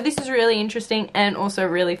stuff. So this is really interesting and also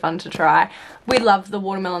really fun to try. We love the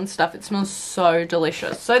watermelon stuff. It smells so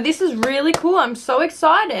delicious. So this is really cool. I'm so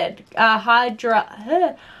excited.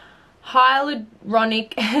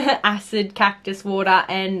 Hyaluronic acid, cactus water,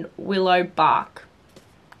 and willow bark.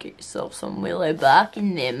 Get yourself some willow bark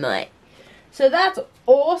in there, mate. So that's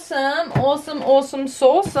awesome. Awesome, awesome,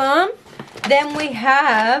 awesome. Then we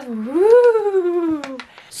have... Woo!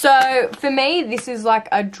 So for me, this is like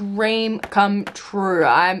a dream come true.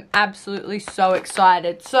 I'm absolutely so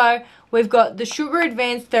excited. So We've got the Sugar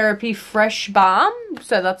Advanced Therapy Fresh Balm,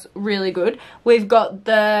 so that's really good. We've got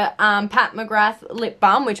the Pat McGrath Lip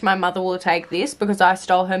Balm, which my mother will take this because I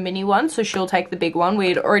stole her mini one, so she'll take the big one. We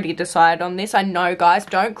had already decided on this. I know, guys,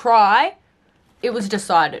 don't cry. It was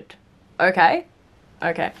decided. Okay?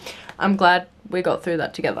 Okay. I'm glad we got through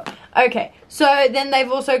that together. Okay, so then they've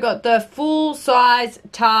also got the full-size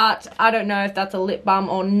Tarte. I don't know if that's a lip balm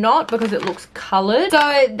or not because it looks coloured. So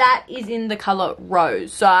that is in the colour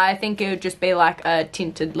Rose. So I think it would just be like a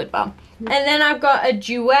tinted lip balm. And then I've got a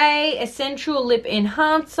Jouer Essential Lip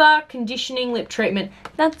Enhancer Conditioning Lip Treatment.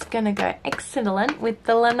 That's going to go excellent with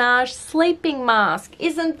the Laneige Sleeping Mask.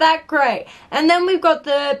 Isn't that great? And then we've got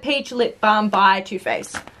the Peach Lip Balm by Too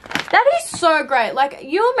Faced. That is so great. Like,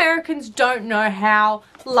 you Americans don't know how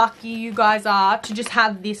lucky you guys are to just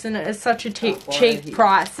have this and it's such a cheap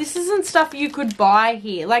price. This isn't stuff you could buy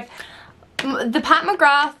here. Like, the Pat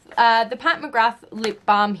McGrath lip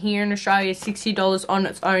balm here in Australia is $60 on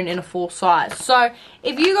its own in a full size. So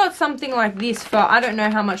if you got something like this for, I don't know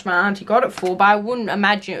how much my auntie got it for, but I wouldn't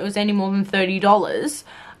imagine it was any more than $30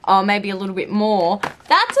 or maybe a little bit more.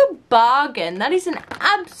 That's a bargain. That is an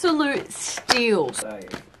absolute steal.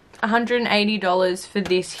 $180 for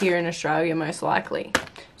this here in Australia, most likely.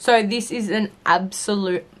 So this is an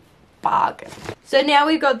absolute bargain. So now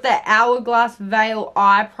we've got the Hourglass Veil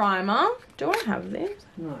Eye Primer. Do I have this?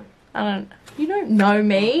 No. I don't. You don't know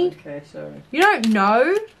me. Oh, okay, sorry. You don't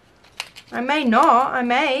know. I may not. I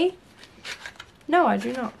may. No, I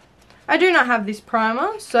do not. I do not have this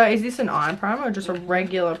primer. So is this an eye primer or just a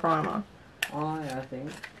regular primer? I think.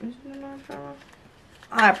 Is it an eye primer?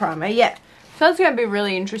 Eye primer, yeah. So that's going to be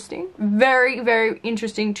really interesting. Very, very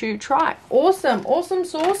interesting to try. Awesome. Awesome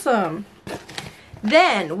awesome.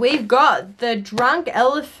 Then we've got the Drunk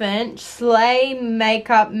Elephant Slay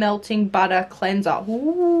Makeup Melting Butter Cleanser.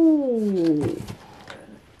 Ooh.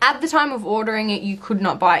 At the time of ordering it, you could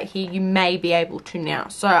not buy it here. You may be able to now.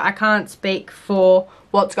 So I can't speak for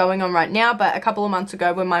what's going on right now. But a couple of months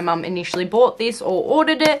ago when my mum initially bought this or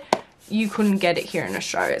ordered it, you couldn't get it here in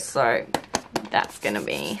Australia. So that's going to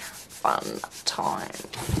be fun time.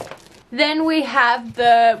 Then we have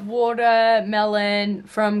the Watermelon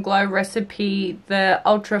from Glow Recipe, the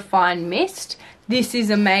Ultra Fine Mist. This is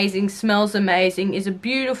amazing, smells amazing, is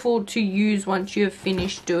beautiful to use once you have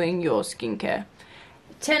finished doing your skincare.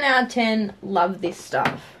 10 out of 10, love this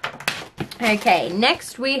stuff. Okay,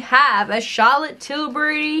 next we have a Charlotte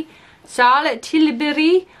Tilbury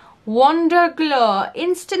Wonder Glow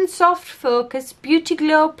Instant Soft Focus Beauty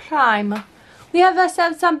Glow Primer. We have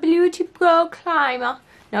ourselves some Beauty Glow Primer.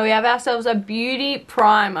 Now we have ourselves a beauty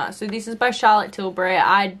primer. So this is by Charlotte Tilbury.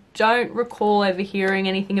 I don't recall ever hearing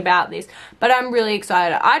anything about this, but I'm really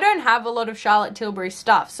excited. I don't have a lot of Charlotte Tilbury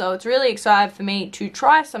stuff, so it's really excited for me to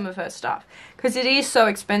try some of her stuff because it is so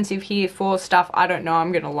expensive here for stuff I don't know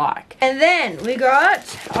I'm going to like. And then we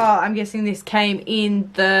got, I'm guessing this came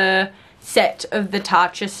in the set of the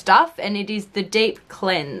Tatcha stuff, and it is the Deep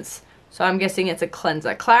Cleanse. So I'm guessing it's a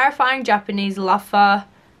cleanser. Clarifying Japanese Luffa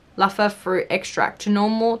fruit extract to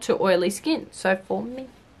normal to oily skin. So for me,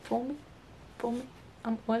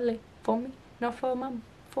 I'm oily. For me, not for mum,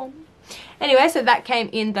 for me. Anyway, so that came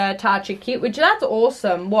in the Tatcha kit, which that's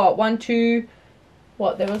awesome. What, 1, 2,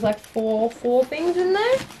 what, there was like four things in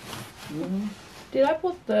there? Mm-hmm. Did I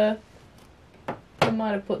put I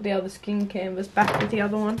might have put the other skin canvas back with the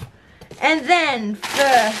other one. And then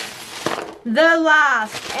for the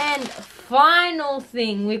last and final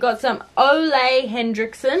thing, we got some Ole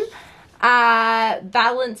Hendrickson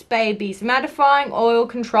Balance Babies Mattifying Oil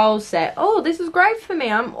Control Set. Oh, this is great for me.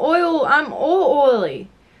 I'm all oily.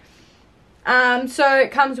 So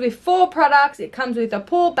it comes with 4 products. It comes with a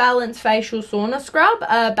Pore Balance Facial Sauna Scrub,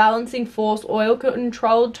 a Balancing Force Oil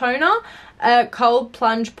Control Toner, a Cold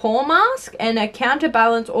Plunge Pore Mask, and a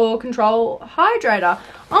Counterbalance Oil Control Hydrator.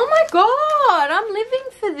 Oh my god, I'm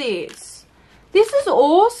living for this. This is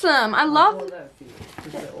awesome. I love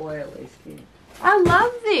the oily skin. I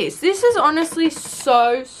love this. This is honestly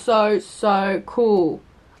so cool.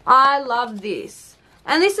 I love this.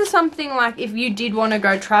 And this is something like if you did want to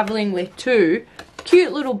go traveling with too.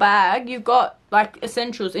 Cute little bag. You've got like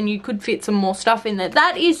essentials and you could fit some more stuff in there.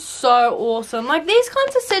 That is so awesome. Like these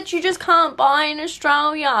kinds of sets you just can't buy in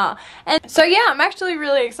Australia. And so yeah, I'm actually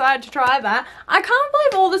really excited to try that. I can't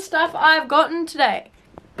believe all the stuff I've gotten today.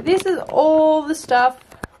 This is all the stuff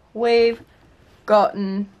we've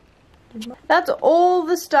gotten. That's all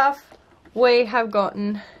the stuff we have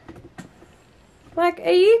gotten. Like, are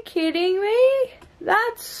you kidding me?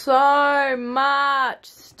 That's so much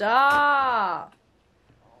stuff.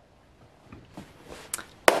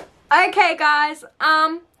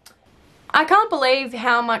 I can't believe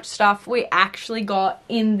how much stuff we actually got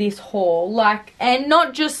in this haul. Like, and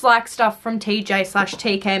not just like stuff from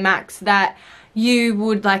TJ/TK Maxx that you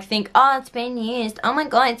would like think, oh, it's been used, oh my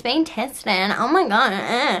god, it's been tested, oh my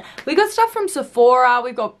god. We got stuff from Sephora,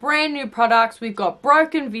 we've got brand new products, we've got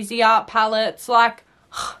broken Visi-Art palettes. Like,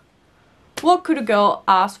 what could a girl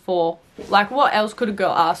ask for? Like, what else could a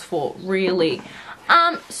girl ask for, really?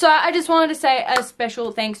 So I just wanted to say a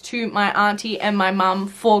special thanks to my auntie and my mum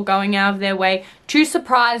for going out of their way to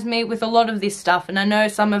surprise me with a lot of this stuff. And I know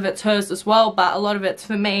some of it's hers as well, but a lot of it's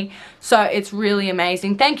for me. So it's really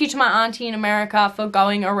amazing. Thank you to my auntie in America for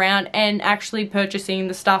going around and actually purchasing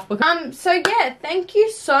the stuff. So yeah, thank you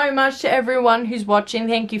so much to everyone who's watching.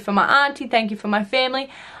 Thank you for my auntie. Thank you for my family.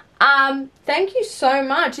 Thank you so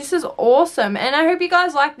much. This is awesome. And I hope you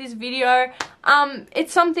guys like this video.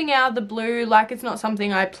 It's something out of the blue. Like, it's not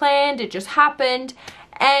something I planned. It just happened.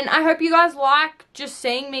 And I hope you guys like just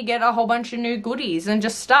seeing me get a whole bunch of new goodies and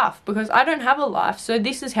just stuff. Because I don't have a life. So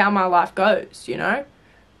this is how my life goes, you know?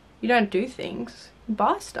 You don't do things. You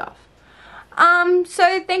buy stuff.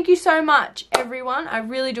 So thank you so much, everyone. I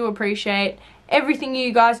really do appreciate everything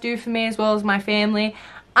you guys do for me as well as my family.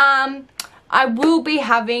 I will be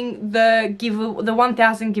having the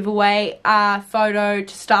 1000 giveaway photo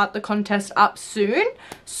to start the contest up soon.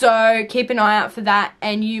 So keep an eye out for that,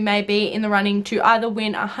 and you may be in the running to either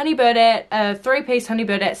win a Honey Birdette, a 3-piece Honey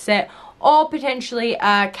Birdette set, or potentially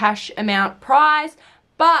a cash amount prize.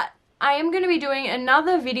 But I am going to be doing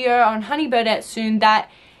another video on Honey Birdette soon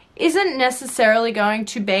that isn't necessarily going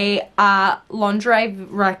to be a lingerie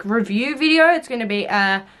like review video. It's going to be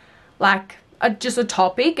just a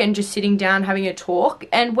topic and just sitting down having a talk,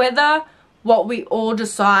 and whether what we all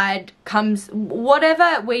decide comes,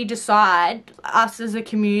 whatever we decide, us as a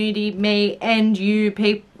community, me and you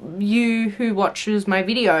who watches my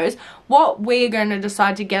videos, what we're going to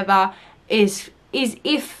decide together is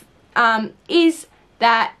the Honey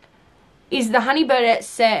Birdette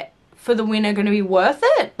set for the winner going to be worth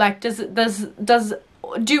it? Like,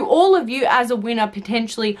 do all of you as a winner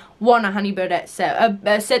potentially want a Honey Birdette set,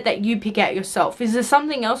 a set that you pick out yourself? Is there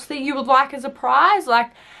something else that you would like as a prize?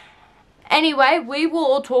 Like, anyway, we will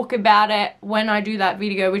all talk about it when I do that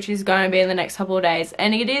video, which is going to be in the next couple of days.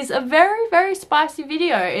 And it is a very, very spicy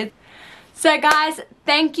video. So guys,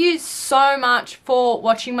 thank you so much for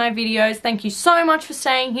watching my videos. Thank you so much for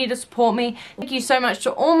staying here to support me. Thank you so much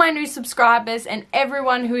to all my new subscribers and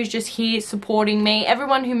everyone who is just here supporting me,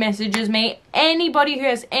 everyone who messages me, anybody who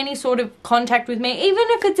has any sort of contact with me, even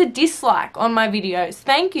if it's a dislike on my videos.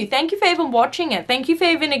 Thank you. Thank you for even watching it. Thank you for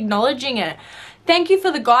even acknowledging it. Thank you for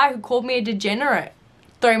the guy who called me a degenerate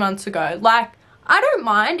 3 months ago. Like, I don't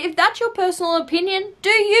mind. If that's your personal opinion, do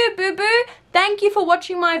you, boo-boo? Thank you for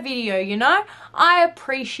watching my video, you know? I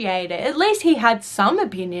appreciate it. At least he had some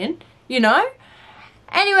opinion, you know?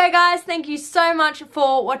 Anyway, guys, thank you so much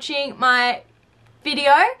for watching my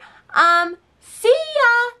video. See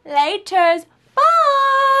ya later.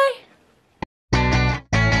 Bye!